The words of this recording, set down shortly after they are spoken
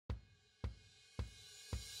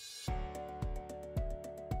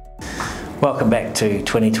Welcome back to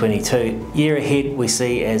 2022. Year ahead we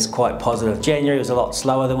see as quite positive. January was a lot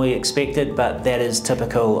slower than we expected, but that is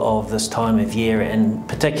typical of this time of year, and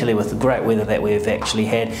particularly with the great weather that we've actually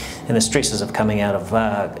had and the stresses of coming out of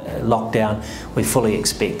lockdown, we fully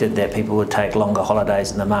expected that people would take longer holidays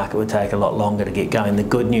and the market would take a lot longer to get going. The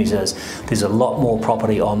good news is there's a lot more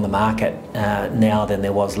property on the market now than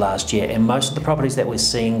there was last year, and most of the properties that we're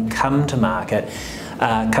seeing coming to market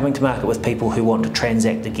with people who want to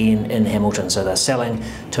transact again in Hamilton. So they're selling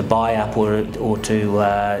to buy up or to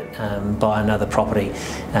buy another property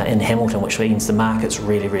in Hamilton, which means the market's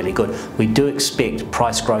really good. We do expect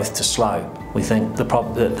price growth to slow. We think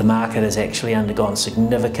the market has actually undergone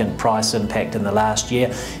significant price impact in the last year.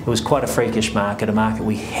 It was quite a freakish market, a market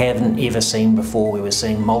we haven't ever seen before. We were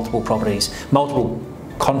seeing multiple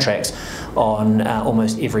contracts on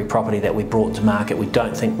almost every property that we brought to market. We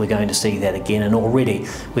don't think we're going to see that again, and already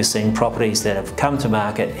we're seeing properties that have come to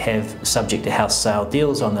market have subject to house sale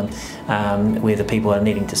deals on them, where the people are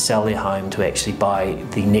needing to sell their home to actually buy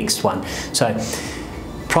the next one. So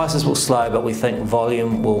prices will slow, but we think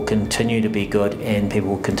volume will continue to be good and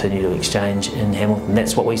people will continue to exchange in Hamilton.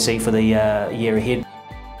 That's what we see for the year ahead.